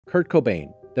Kurt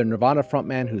Cobain, the Nirvana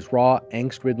frontman whose raw,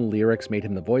 angst-ridden lyrics made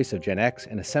him the voice of Gen X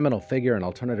and a seminal figure in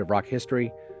alternative rock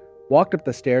history, walked up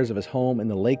the stairs of his home in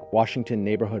the Lake Washington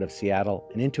neighborhood of Seattle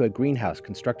and into a greenhouse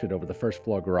constructed over the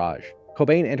first-floor garage.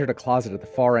 Cobain entered a closet at the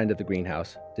far end of the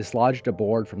greenhouse, dislodged a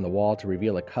board from the wall to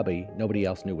reveal a cubby nobody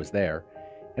else knew was there,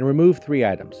 and removed 3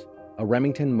 items: a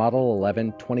Remington Model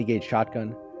 11 20-gauge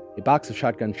shotgun, a box of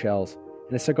shotgun shells,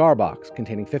 and a cigar box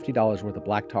containing $50 worth of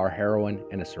black tar heroin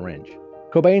and a syringe.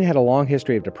 Cobain had a long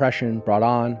history of depression brought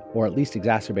on, or at least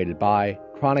exacerbated by,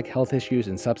 chronic health issues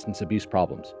and substance abuse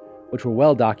problems, which were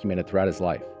well documented throughout his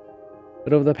life.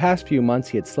 But over the past few months,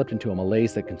 he had slipped into a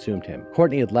malaise that consumed him.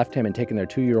 Courtney had left him and taken their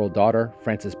 2-year-old daughter,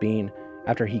 Frances Bean,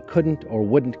 after he couldn't or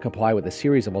wouldn't comply with a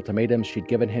series of ultimatums she'd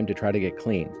given him to try to get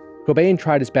clean. Cobain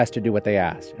tried his best to do what they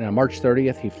asked, and on March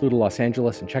 30th, he flew to Los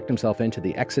Angeles and checked himself into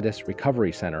the Exodus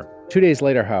Recovery Center. 2 days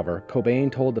later, however,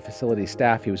 Cobain told the facility's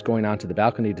staff he was going onto the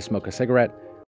balcony to smoke a cigarette,